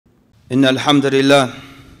إن الحمد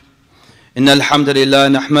لله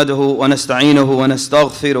نحمده ونستعينه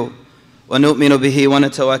ونستغفره ونؤمن به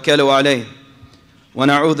ونتوكل عليه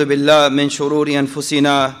ونعوذ بالله من شرور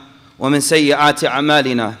أنفسنا ومن سيئات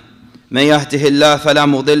أعمالنا من يهده الله فلا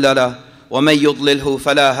مضل له ومن يضلله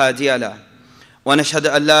فلا هادي له ونشهد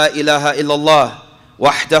أن لا إله إلا الله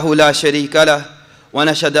وحده لا شريك له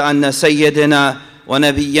ونشهد أن سيدنا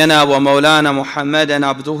ونبينا ومولانا محمدا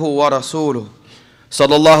عبده ورسوله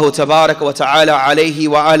صلى الله تبارك وتعالى عليه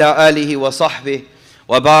وعلى آله وصحبه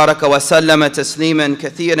وبارك وسلم تسليما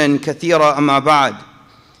كثيرا أما بعد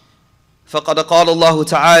فقد قال الله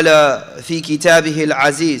تعالى في كتابه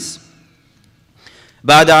العزيز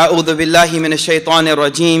بعد أعوذ بالله من الشيطان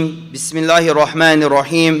الرجيم بسم الله الرحمن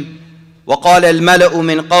الرحيم وقال الملأ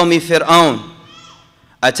من قوم فرعون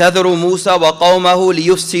أتذر موسى وقومه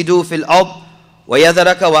ليفسدوا في الأرض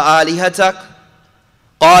ويذرك وآلهتك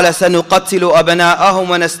قال سنقتل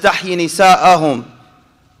أبناءهم ونستحيي نساءهم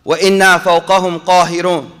وإنا فوقهم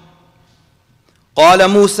قاهرون قال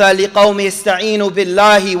موسى لقومه استعينوا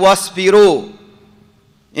بالله واصبروا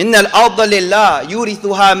إن الأرض لله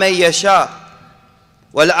يورثها من يشاء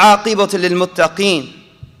والعاقبة للمتقين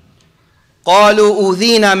قالوا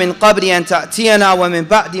أوذينا من قبل أن تأتينا ومن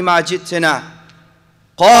بعد ما جئتنا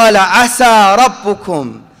قال عسى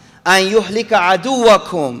ربكم أن يهلك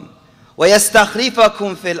عدوكم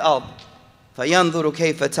ويستخلفكم في الأرض فينظر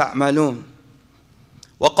كيف تعملون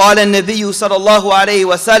وقال النبي صلى الله عليه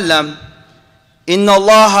وسلم إن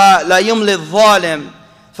الله لا يملي الظالم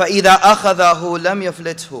فإذا أخذه لم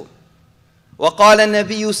يفلته وقال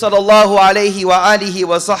النبي صلى الله عليه وآله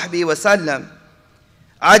وصحبه وسلم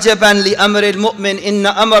عجبا لأمر المؤمن إن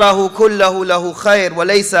أمره كله له خير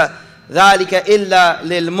وليس ذلك إلا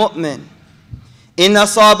للمؤمن إن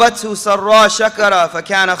أصابته سراء شكر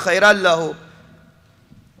فكان خيرا له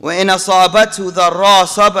وإن أصابته ضراء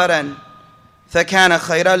صبرا فكان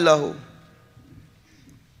خيرا له.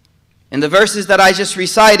 In the verses that I just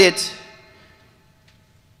recited,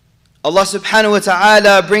 Allah subhanahu wa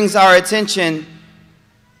ta'ala brings our attention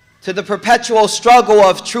to the perpetual struggle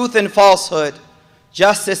of truth and falsehood,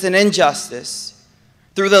 justice and injustice,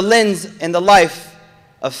 through the lens and the life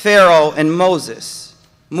of Pharaoh and Moses.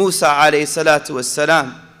 Musa alayhi salatu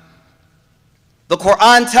wassalam. The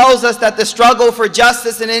Quran tells us that the struggle for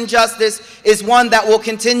justice and injustice is one that will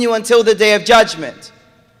continue until the day of judgment.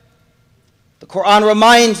 The Quran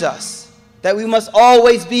reminds us that we must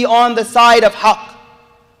always be on the side of haqq.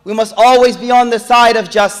 We must always be on the side of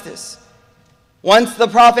justice. Once the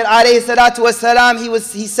Prophet alayhi salatu wassalam,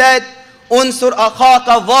 he said, Unsur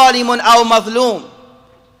akhaka zalimun aw mazlum.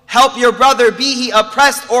 Help your brother, be he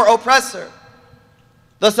oppressed or oppressor.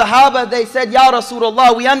 The Sahaba, they said, Ya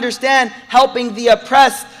Rasulullah, we understand helping the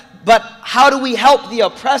oppressed, but how do we help the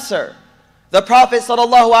oppressor? The Prophet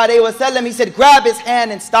sallallahu alaihi wasallam, he said, grab his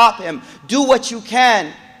hand and stop him. Do what you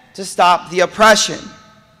can to stop the oppression.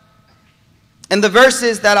 In the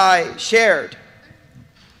verses that I shared,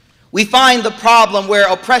 we find the problem where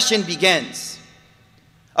oppression begins.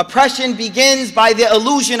 Oppression begins by the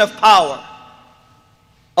illusion of power.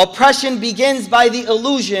 Oppression begins by the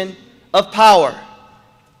illusion of power.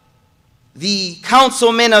 The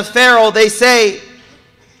councilmen of Pharaoh, they say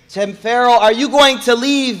to Pharaoh, are you going to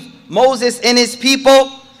leave Moses and his people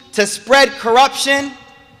to spread corruption?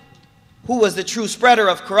 Who was the true spreader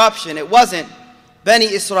of corruption? It wasn't Bani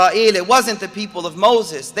Israel, it wasn't the people of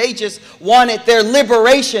Moses. They just wanted their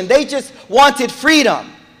liberation. They just wanted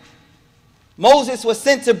freedom. Moses was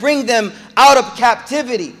sent to bring them out of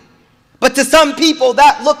captivity. But to some people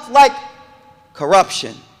that looked like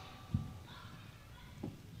corruption.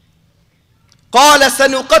 قَالَ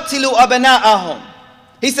سَنُقَتِّلُ أَبْنَاءَهُمْ.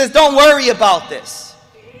 He says, don't worry about this.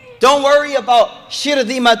 Don't worry about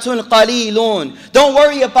شِرْذِمَةٌ قَلِيلٌ. Don't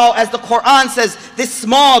worry about, as the Quran says, this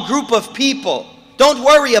small group of people. Don't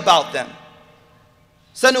worry about them.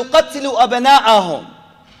 سَنُقَتِّلُ أَبْنَاءَهُمْ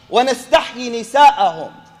وَنَسْتَحْيِي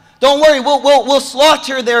نِسَاءَهُمْ. Don't worry, we'll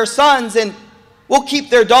slaughter their sons and we'll keep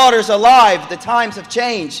their daughters alive. The times have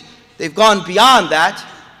changed. They've gone beyond that.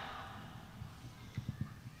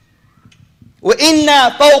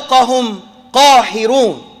 وَإِنَّا فَوْقَهُمْ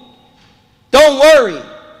قَاهِرُونَ. Don't worry,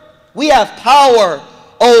 we have power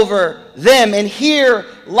over them. And here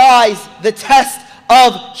lies the test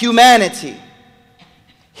of humanity.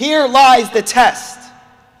 Here lies the test.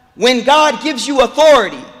 When God gives you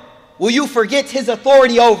authority, will you forget His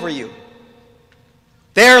authority over you?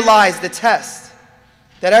 There lies the test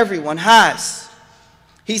that everyone has.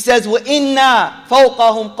 He says, وَإِنَّا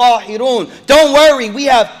فَوْقَهُمْ قَاهِرُونَ. Don't worry, we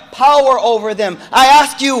have power over them. I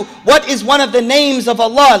ask you, what is one of the names of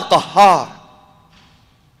Allah? Al-Qahhar.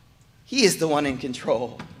 He is the one in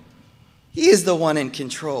control. He is the one in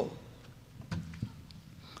control.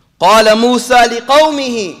 قَالَ مُوسَى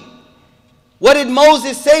لِقَوْمِهِ. What did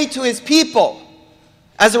Moses say to his people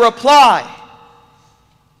as a reply?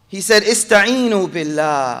 He said, Ista'inu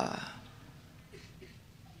billah.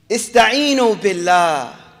 Ista'inu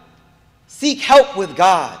billah. Seek help with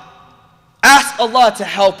God. Ask Allah to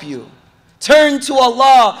help you. Turn to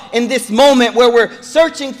Allah in this moment where we're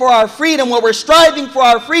searching for our freedom, where we're striving for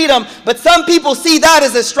our freedom, but some people see that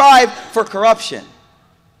as a strive for corruption.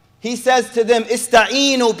 He says to them,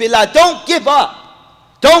 Ista'inu billah. Don't give up.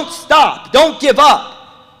 Don't stop. Don't give up.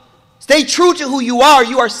 Stay true to who you are.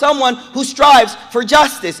 You are someone who strives for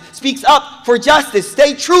justice, speaks up for justice.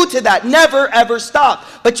 Stay true to that. Never ever stop.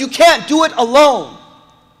 But you can't do it alone.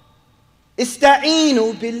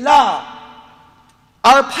 Ista'inu billah.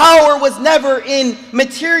 Our power was never in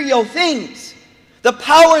material things. The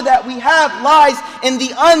power that we have lies in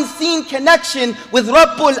the unseen connection with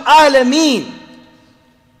Rabbul Alameen.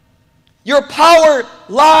 Your power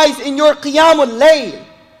lies in your Qiyamul Layl.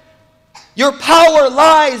 Your power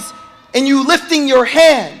lies in you lifting your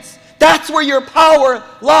hands. That's where your power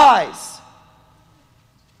lies.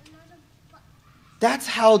 That's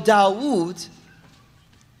how Dawood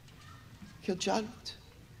killed Jalut.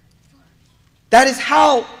 That is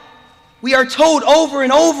how we are told over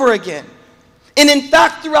and over again. And in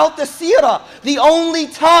fact, throughout the seerah, the only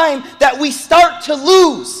time that we start to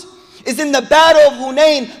lose is in the battle of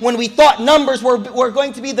Hunayn, when we thought numbers were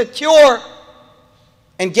going to be the cure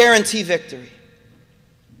and guarantee victory.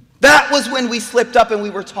 That was when we slipped up and we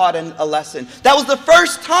were taught a lesson. That was the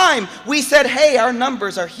first time we said, hey, our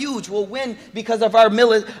numbers are huge. We'll win because of our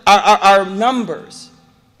numbers.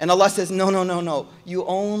 And Allah says, no. You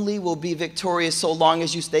only will be victorious so long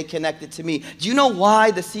as you stay connected to me. Do you know why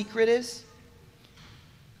the secret is?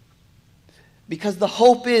 Because the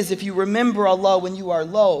hope is, if you remember Allah when you are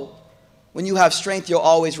low, when you have strength, you'll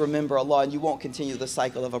always remember Allah and you won't continue the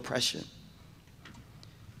cycle of oppression.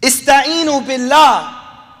 Ista'inu billah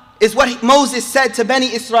is what Moses said to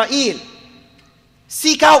Bani Israel.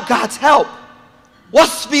 Seek out God's help.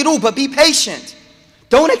 Wasbiru, but be patient.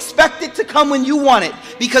 Don't expect it to come when you want it,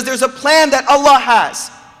 because there's a plan that Allah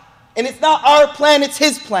has. And it's not our plan, it's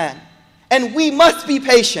His plan. And we must be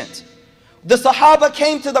patient. The Sahaba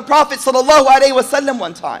came to the Prophet ﷺ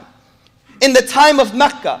one time, in the time of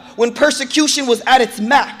Mecca, when persecution was at its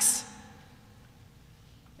max.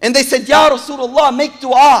 And they said, Ya Rasulullah, make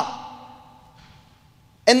dua.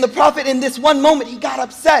 And the Prophet, in this one moment, he got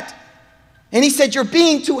upset. And he said, you're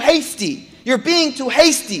being too hasty. You're being too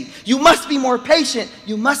hasty. You must be more patient.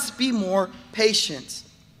 You must be more patient.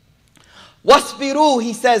 Wasbiru,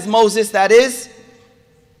 he says, Moses, that is.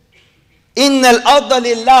 Innal arda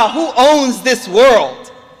lillah. Who owns this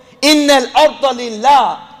world? Innal arda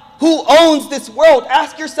lillah. Who owns this world?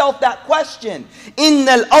 Ask yourself that question.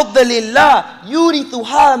 Innal arda lillah.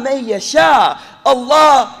 Yurithuha man yasha.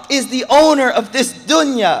 Allah is the owner of this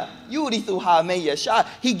dunya. Yurithuha man yasha.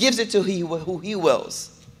 He gives it to who He wills.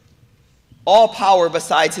 All power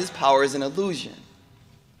besides His power is an illusion.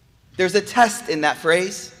 There's a test in that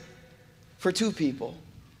phrase for two people.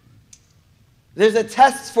 There's a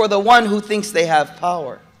test for the one who thinks they have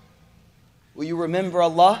power. Will you remember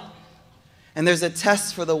Allah? And there's a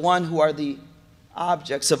test for the one who are the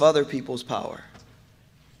objects of other people's power.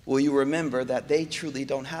 Will you remember that they truly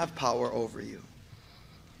don't have power over you?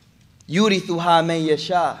 Yurithuha man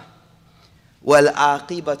yasha wal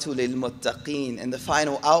aqibatu lil muttaqin. And the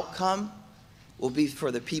final outcome will be for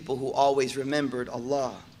the people who always remembered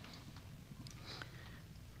Allah.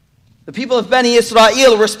 The people of Bani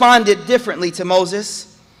Israel responded differently to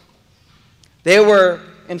Moses. They were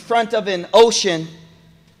in front of an ocean,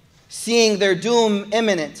 seeing their doom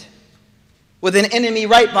imminent, with an enemy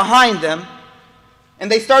right behind them. And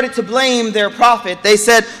they started to blame their prophet. They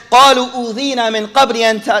said, قَالُوا أُوذِينَا مِنْ قَبْلِ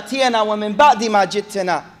أَنْ تَأْتِيَنَا وَمِنْ بَعْدِ مَا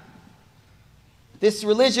جِئْتَنَا. This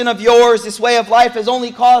religion of yours, this way of life has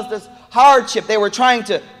only caused us hardship. They were trying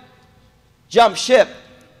to jump ship.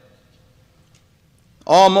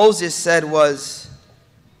 All Moses said was,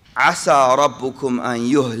 عَسَى رَبُّكُمْ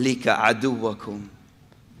أَنْ يُهْلِكَ عَدُوَّكُمْ.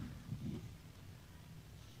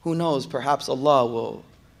 Who knows, perhaps Allah will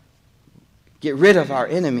get rid of our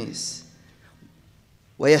enemies.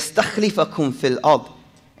 وَيَسْتَخْلِفَكُمْ فِي الْأَرْضِ.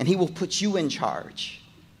 And He will put you in charge.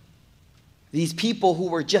 These people who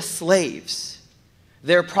were just slaves,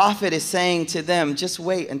 their prophet is saying to them, just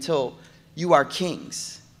wait until you are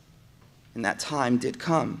kings. And that time did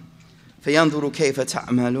come. فَيَنْظُرُ كَيْفَ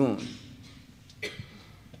تَعْمَلُونَ.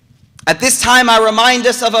 At this time, I remind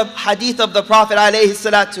us of a hadith of the Prophet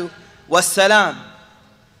ﷺ.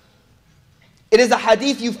 It is a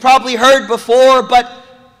hadith you've probably heard before, but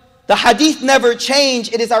The hadith never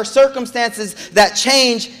change. It is our circumstances that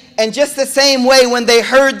change. And just the same way when they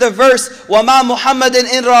heard the verse, وَمَا مُحَمَّدٍ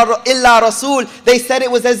إِلَّا رَسُولٌ, they said it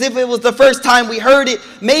was as if it was the first time we heard it.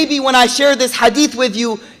 Maybe when I share this hadith with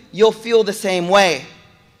you, you'll feel the same way.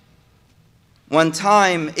 One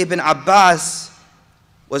time, Ibn Abbas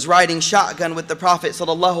was riding shotgun with the Prophet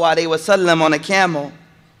ﷺ on a camel.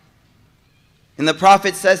 And the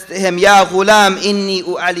Prophet says to him, Ya ghulam inni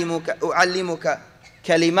u'allimuka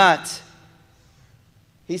kalimat.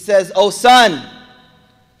 He says, oh son,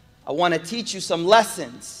 I want to teach you some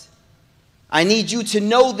lessons. I need you to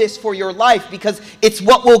know this for your life because it's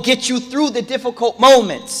what will get you through the difficult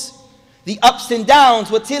moments, the ups and downs.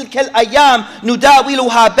 وَتِلْكَ الْأَيَّامِ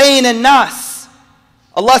نُدَاوِلُهَا بَيْنَ النَّاسِ.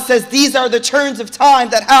 Allah says these are the turns of time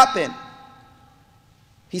that happen.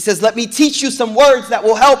 He says, let me teach you some words that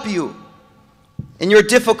will help you in your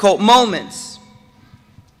difficult moments.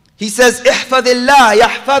 He says, احفظ الله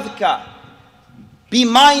يحفظك. Be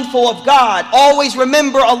mindful of God. Always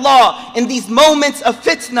remember Allah. In these moments of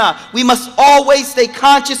fitna, we must always stay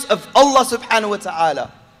conscious of Allah subhanahu wa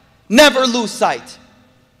ta'ala. Never lose sight.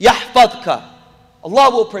 يحفظك.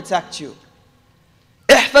 Allah will protect you.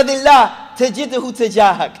 احفظ الله تجده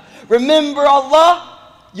تجاهك. Remember Allah,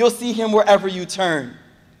 you'll see Him wherever you turn.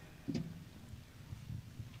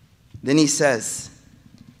 Then he says,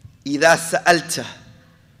 إذا سألت.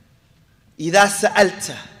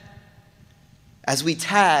 As we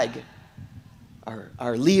tag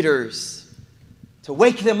our leaders to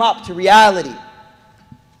wake them up to reality.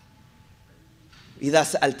 إذا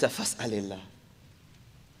سألت فاسأل الله.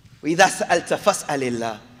 وإذا سألت فاسأل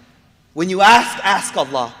الله. When you ask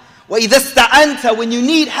Allah. وَإِذَا اسْتَعَنْتَ, when you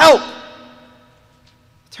need help,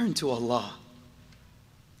 turn to Allah.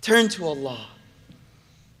 Turn to Allah.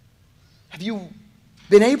 Have you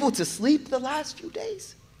been able to sleep the last few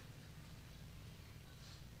days?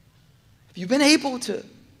 Have you been able to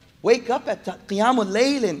wake up at Qiyamul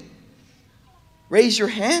Layl and raise your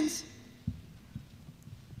hands?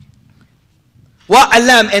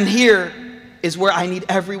 وَأَلَمْ, and here is where I need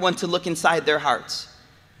everyone to look inside their hearts.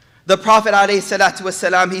 The Prophet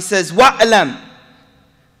ﷺ, he says, وَأَلَمْ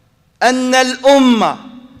أَنَّ الْأُمَّةِ.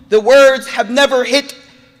 The words have never hit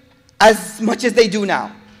as much as they do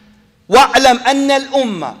now. وَأَلَمْ أَنَّ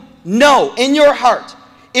الْأُمَّةِ. Know in your heart,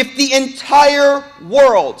 if the entire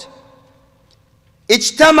world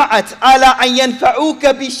اجتمعت على أن ينفعوك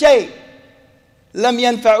بشيء لم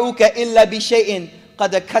ينفعوك إلا بشيء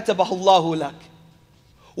قد كتبه الله لك.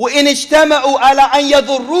 وإن اجتمعوا على أن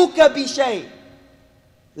يضروك بشيء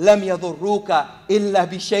لم يضروك إلا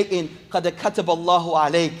بشيء قد كتب الله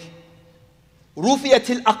عليك. رفعت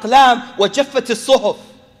الأقلام وجفت الصحف.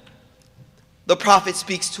 The Prophet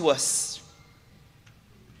speaks to us.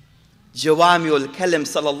 Jawami'ul Kalim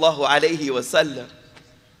sallallahu alayhi wa sallam.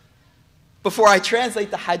 Before I translate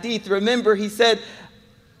the hadith, remember he said,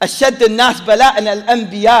 أَشَدَّ النَّاسِ بَلَاءً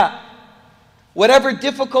الْأَنْبِيَاءِ. Whatever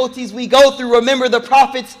difficulties we go through, remember the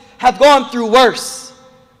prophets have gone through worse.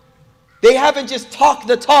 They haven't just talked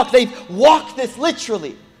the talk, they've walked this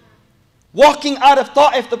literally. Walking out of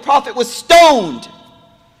Ta'if, the Prophet was stoned.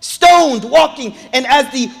 Stoned, walking. And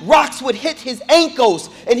as the rocks would hit his ankles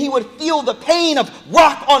and he would feel the pain of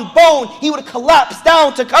rock on bone, he would collapse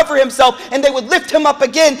down to cover himself and they would lift him up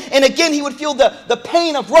again. And again he would feel the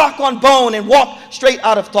pain of rock on bone and walk straight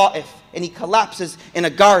out of Ta'if. And he collapses in a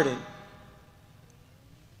garden.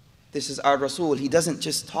 This is our Rasul. He doesn't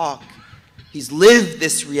just talk. He's lived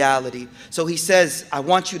this reality. So he says, I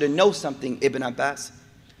want you to know something, Ibn Abbas.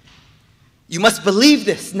 You must believe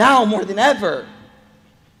this now more than ever.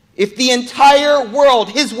 If the entire world,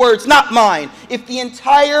 his words, not mine, if the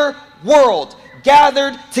entire world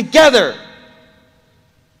gathered together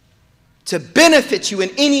to benefit you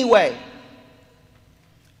in any way,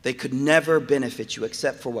 they could never benefit you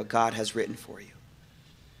except for what God has written for you.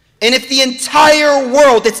 And if the entire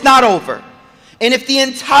world, it's not over, and if the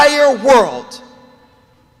entire world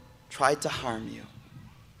tried to harm you,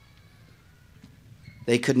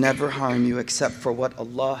 they could never harm you except for what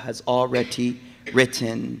Allah has already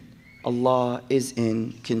written. Allah is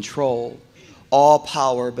in control. All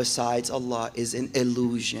power besides Allah is an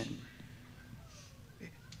illusion.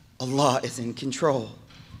 Allah is in control.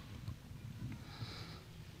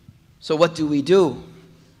 So what do?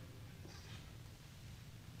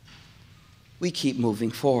 We keep moving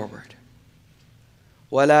forward.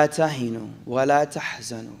 وَلَا تَهِنُوا وَلَا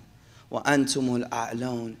تَحْزَنُوا وَأَنْتُمُ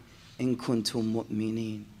الْأَعْلَوْنَ إِن كُنْتُم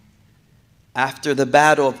مُؤْمِنِينَ. After the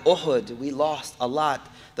battle of Uhud, we lost a lot.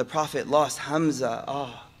 The Prophet lost Hamza.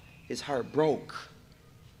 His heart broke.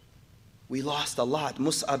 We lost a lot.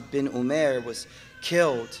 Mus'ab bin Umair was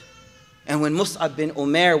killed. And when Mus'ab bin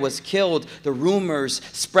Umair was killed, the rumors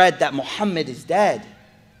spread that Muhammad is dead.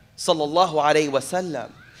 Sallallahu alayhi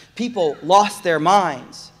wasallam. People lost their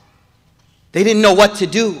minds. They didn't know what to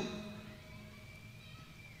do.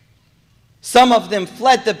 Some of them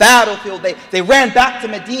fled the battlefield. They ran back to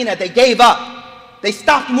Medina. They gave up. They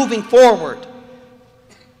stopped moving forward.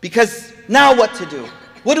 Because now what to do?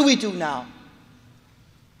 What do we do now?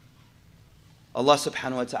 Allah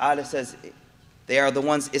subhanahu wa ta'ala says, they are the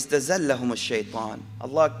ones, istazallahum ash-shaytan.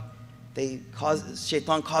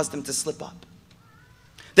 Shaitan caused them to slip up.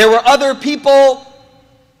 There were other people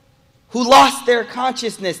who lost their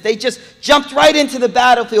consciousness. They just jumped right into the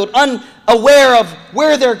battlefield, unaware of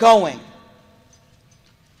where they're going.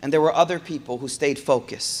 And there were other people who stayed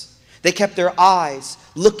focused. They kept their eyes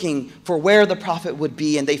looking for where the Prophet would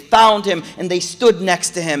be, and they found him and they stood next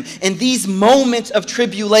to him. In these moments of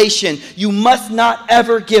tribulation, you must not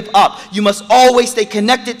ever give up. You must always stay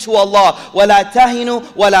connected to Allah. وَلَا تَهِنُوا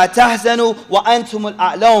وَلَا تَحْزَنُوا وَأَنْتُمُ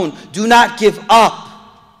الْأَعْلَوْنَ. Do not give up.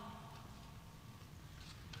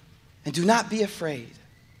 And do not be afraid.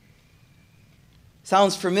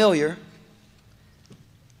 Sounds familiar.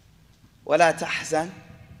 وَلَا تَحْزَنُوا.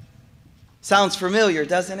 Sounds familiar,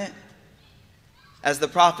 doesn't it? As the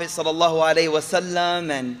Prophet ﷺ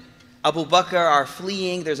and Abu Bakr are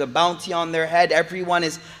fleeing, there's a bounty on their head. Everyone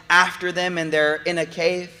is after them and they're in a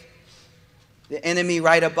cave. The enemy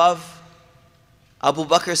right above. Abu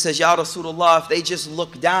Bakr says, Ya Rasulullah, if they just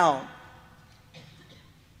look down.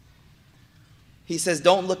 He says,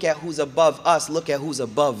 don't look at who's above us, look at who's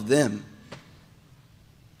above them.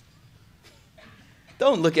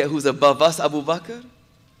 Don't look at who's above us, Abu Bakr.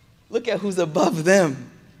 Look at who's above them.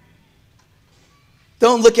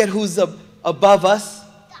 Don't look at who's above us,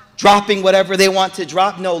 dropping whatever they want to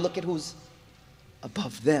drop. No, look at who's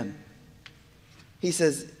above them. He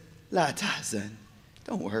says, La tahzan.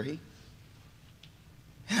 Don't worry.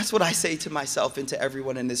 And that's what I say to myself and to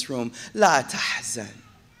everyone in this room. La tahzan.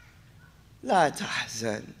 La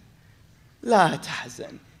tahzan. La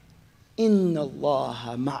tahzan. Inna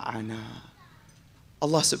Allaha ma'ana.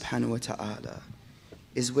 Allah subhanahu wa ta'ala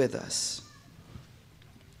is with us.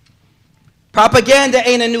 Propaganda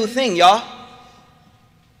ain't a new thing, y'all.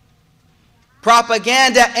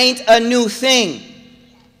 Propaganda ain't a new thing.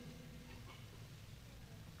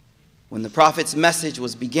 When the Prophet's message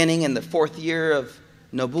was beginning in the 4th year of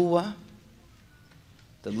Nubuwah,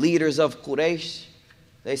 the leaders of Quraysh,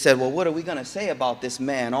 they said, well, what are we going to say about this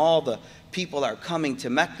man? All the people are coming to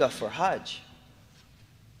Mecca for Hajj.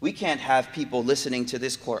 We can't have people listening to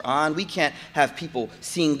this Quran. We can't have people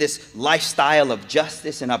seeing this lifestyle of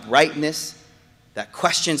justice and uprightness that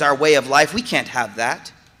questions our way of life. We can't have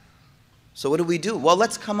that. So what do? Well,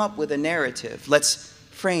 let's come up with a narrative. Let's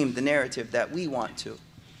frame the narrative that we want to.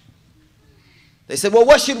 They said, well,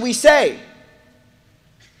 what should we say?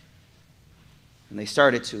 And they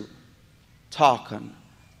started to talk on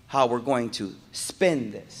how we're going to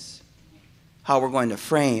spin this, how we're going to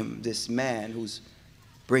frame this man who's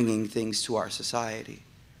bringing things to our society.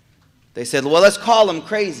 They said, well, let's call him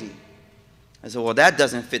crazy. I said, well, that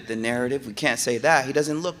doesn't fit the narrative. We can't say that. He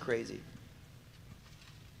doesn't look crazy.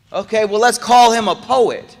 Okay, well, let's call him a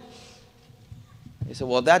poet. They said,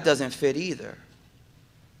 well, that doesn't fit either.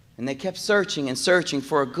 And they kept searching and searching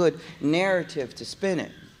for a good narrative to spin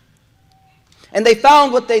it. And they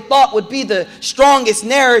found what they thought would be the strongest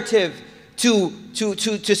narrative to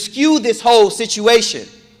skew this whole situation.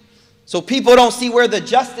 So people don't see where the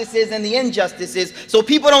justice is and the injustice is. So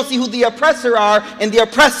people don't see who the oppressor are and the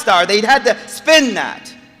oppressed are. They had to spin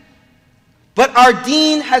that. But our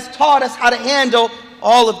deen has taught us how to handle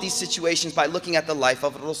all of these situations by looking at the life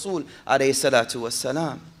of Rasul alayhi salatu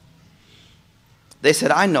wassalam. They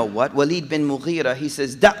said, I know what. Walid bin Mughira, he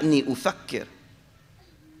says, Da'ni ufakkir.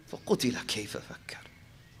 فَقُتِلَ كَيْفَ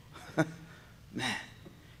فَكَّرَ. Man.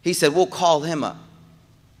 He said, we'll call him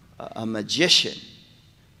a magician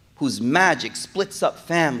whose magic splits up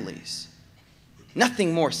families.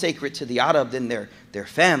 Nothing more sacred to the Arab than their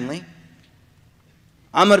family.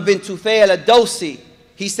 Amr bin Tufayl al-Dawsi,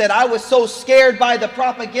 he said, I was so scared by the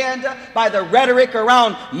propaganda, by the rhetoric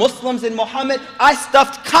around Muslims and Muhammad, I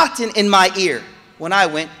stuffed cotton in my ear when I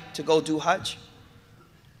went to go do Hajj.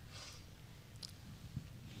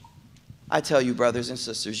 I tell you, brothers and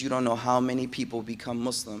sisters, you don't know how many people become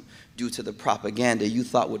Muslim due to the propaganda you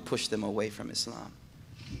thought would push them away from Islam.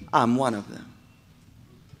 I'm one of them.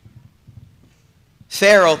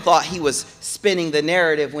 Pharaoh thought he was spinning the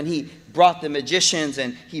narrative when he brought the magicians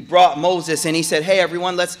and he brought Moses and he said, hey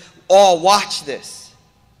everyone, let's all watch this.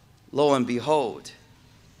 Lo and behold,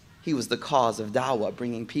 he was the cause of da'wah,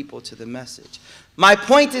 bringing people to the message. My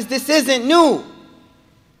point is, this isn't new.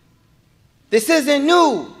 This isn't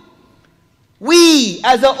new. We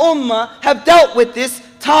as a ummah have dealt with this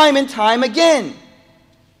time and time again.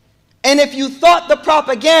 And if you thought the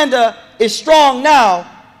propaganda is strong now,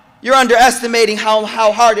 you're underestimating how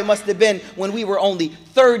hard it must have been when we were only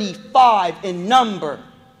 35 in number.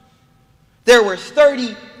 There were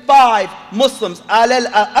 35 Muslims,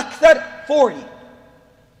 al-akthar 40.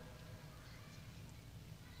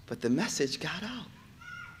 But the message got out.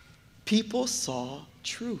 People saw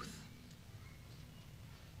truth.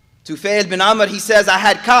 Tufail bin Amr, he says, I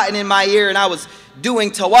had cotton in my ear and I was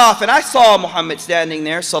doing tawaf and I saw Muhammad standing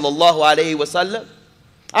there, sallallahu alayhi wasallam.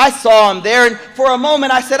 I saw him there and for a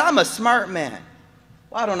moment I said, I'm a smart man.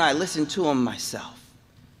 Why don't I listen to him myself?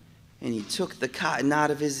 And he took the cotton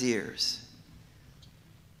out of his ears.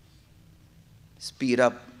 Speed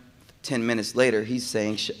up, 10 minutes later, he's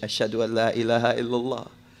saying, Ashhadu an la ilaha illallah.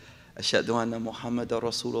 Ashhadu anna Muhammadan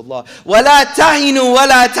Rasulullah. وَلَا تَهِنُوا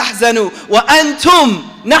وَلَا تَحْزَنُوا وَأَنْتُمْ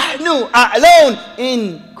نَحْنُ أَعْلَوْنَ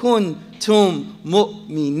إِن كُنْتُمْ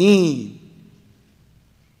مُؤْمِنِينَ.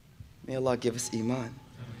 May Allah give us iman.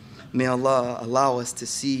 May Allah allow us to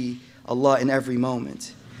see Allah in every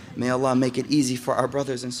moment. May Allah make it easy for our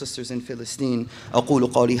brothers and sisters in Palestine.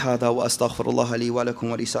 أقول قولي هذا وأستغفر الله لي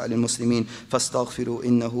ولكم ولسائر المسلمين فاستغفروا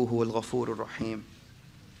إنه هو الغفور الرحيم.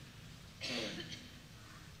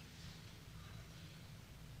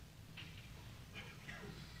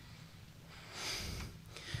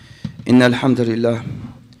 إن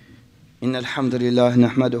الحمد لله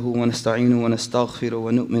نحمده ونستعينه ونستغفره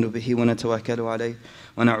ونؤمن به ونتوكل عليه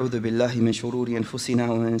ونعوذ بالله من شرور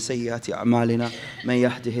أنفسنا ومن سيئات أعمالنا من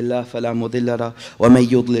يهده الله فلا مضل له ومن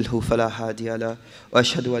يضلله فلا هادي له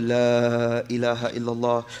وأشهد أن لا إله إلا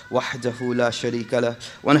الله وحده لا شريك له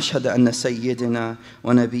ونشهد أن سيدنا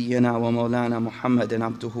ونبينا ومولانا محمد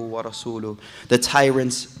عبده ورسوله. The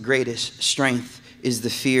tyrant's greatest strength is the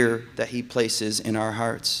fear that he places in our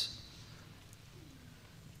hearts.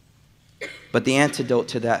 But the antidote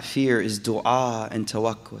to that fear is dua and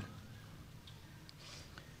tawakkul.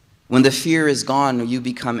 When the fear is gone, you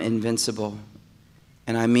become invincible.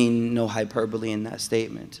 And I mean no hyperbole in that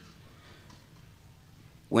statement.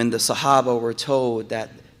 When the Sahaba were told that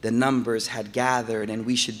the numbers had gathered and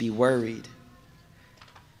we should be worried.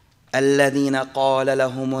 الَّذِينَ قَالَ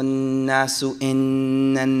لَهُمُ النَّاسُ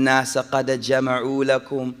إِنَّ النَّاسَ قَدْ جَمَعُوا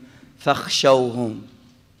لَكُمْ فَاخْشَوْهُمْ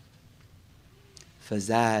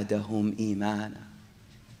فَزَادَهُمْ إِيمَانًا.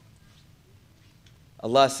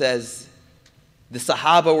 Allah says, the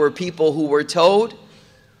Sahaba were people who were told,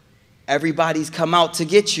 everybody's come out to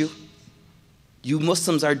get you. You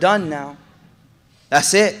Muslims are done now.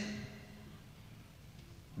 That's it.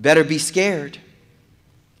 Better be scared.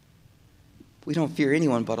 We don't fear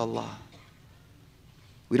anyone but Allah.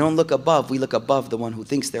 We don't look above, we look above the one who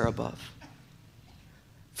thinks they're above.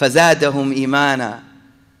 فَزَادَهُمْ إِيمَانًا.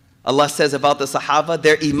 Allah says about the Sahaba,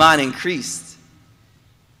 their iman increased.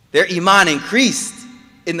 Their iman increased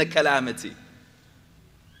in the calamity.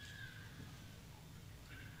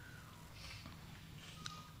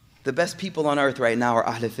 The best people on earth right now are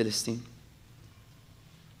Ahl Palestine.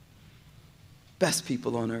 Best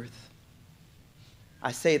people on earth.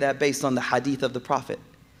 I say that based on the hadith of the Prophet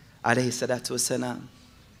alayhi salatu wasalam.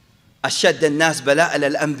 أشد الناس بلاء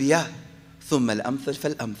الأنبياء ثم الأمثل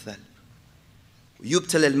فالأمثل.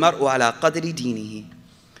 يبتلى المرء على قدر دينه.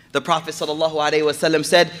 The Prophet ﷺ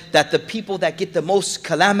said that the people that get the most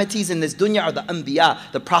calamities in this dunya are the anbiya,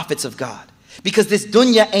 the prophets of God. Because this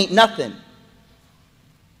dunya ain't nothing.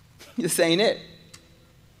 This ain't it.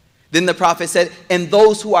 Then the Prophet said, and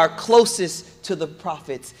those who are closest to the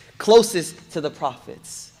prophets, closest to the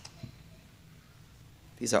prophets.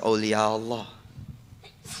 These are awliya Allah.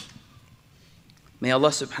 May Allah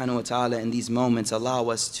subhanahu wa ta'ala in these moments allow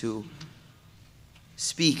us to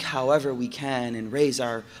speak however we can and raise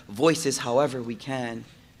our voices however we can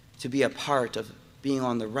to be a part of being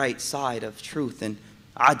on the right side of truth and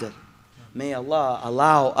adl. May Allah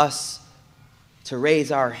allow us to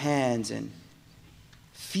raise our hands and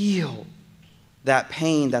feel that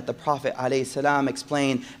pain that the Prophet ﷺ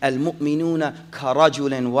explained. Al-mu'minuna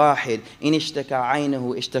karajulin wahid in ishtaka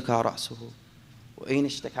aynahu ishtaka ra'suhu wa in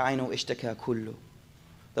ishtaka aynahu ishtaka kullu.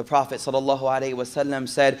 The Prophet ﷺ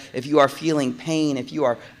said, if you are feeling pain, if you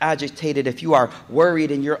are agitated, if you are worried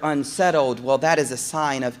and you're unsettled, well, that is a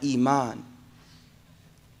sign of iman.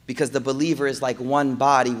 Because the believer is like one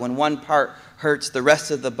body. When one part hurts, the rest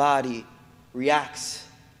of the body reacts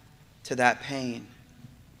to that pain.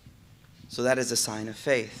 So that is a sign of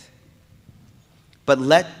faith. But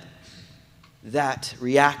let that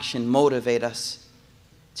reaction motivate us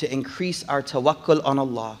to increase our tawakkul on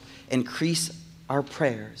Allah, increase our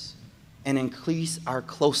prayers, and increase our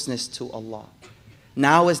closeness to Allah.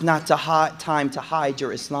 Now is not the time to hide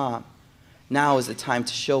your Islam. Now is the time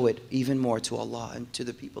to show it even more to Allah and to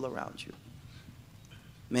the people around you.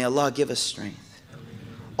 May Allah give us strength.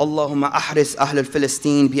 اللهم أحرس أهل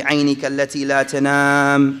الفلسطين بعينك التي لا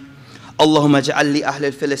تنام. اللهم اجعل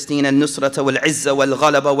لأهل فلسطين النصرة والعزة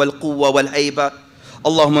والغلبة والقوة والهيبة.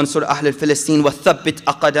 اللهم انصر أهل فلسطين وثبت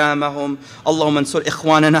أقدامهم. اللهم انصر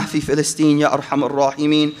إخواننا في فلسطين يا أرحم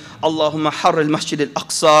الراحمين. اللهم حرر المسجد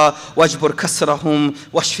الأقصى واجبر كسرهم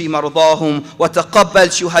واشف مرضاهم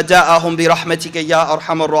وتقبل شهداءهم برحمتك يا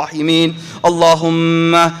أرحم الراحمين.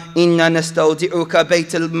 اللهم إنا نستودعك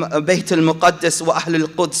بيت المقدس وأهل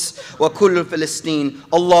القدس وكل فلسطين.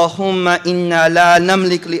 اللهم إنا لا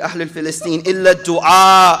نملك لأهل فلسطين إلا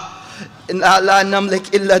الدعاء. لا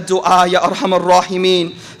نملك إلا الدعاء يا أرحم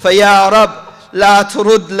الراحمين. فيا رب لا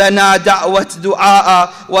ترد لنا دعوة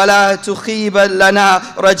دعاء ولا تخيب لنا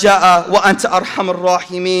رجاء وأنت أرحم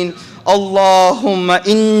الراحمين. اللهم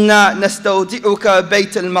إنا نستودعك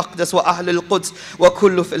بيت المقدس وأهل القدس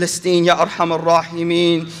وكل فلسطين يا أرحم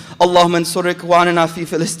الراحمين. اللهم انصر إخواننا في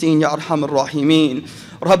فلسطين يا أرحم الراحمين.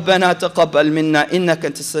 ربنا تقبل منا إنك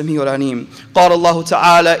أنت السميع العليم. قال الله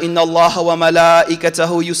تعالى إن الله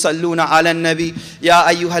وملائكته يصلون على النبي يا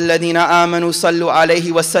أيها الذين آمنوا صلوا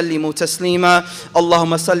عليه وسلموا تسليما.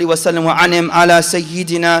 اللهم صل وسلم وعنم على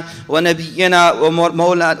سيدنا ونبينا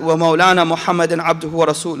ومولانا محمد عبده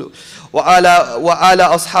ورسوله وعلى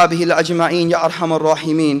أصحابه الأجمعين يا أرحم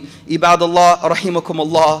الراحمين. عباد الله رحمكم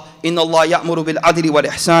الله، إن الله يأمر بالعدل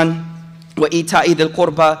والإحسان وإيتاء ذي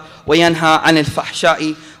القربى وينهى عن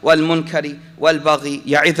الفحشاء والمنكر والبغي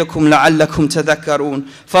يعظكم لعلكم تذكرون.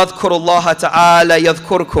 فاذكروا الله تعالى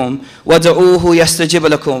يذكركم ودعوه يستجب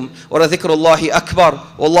لكم ولذكر الله أكبر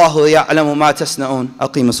والله يعلم ما تصنعون.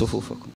 أقيموا صفوفكم.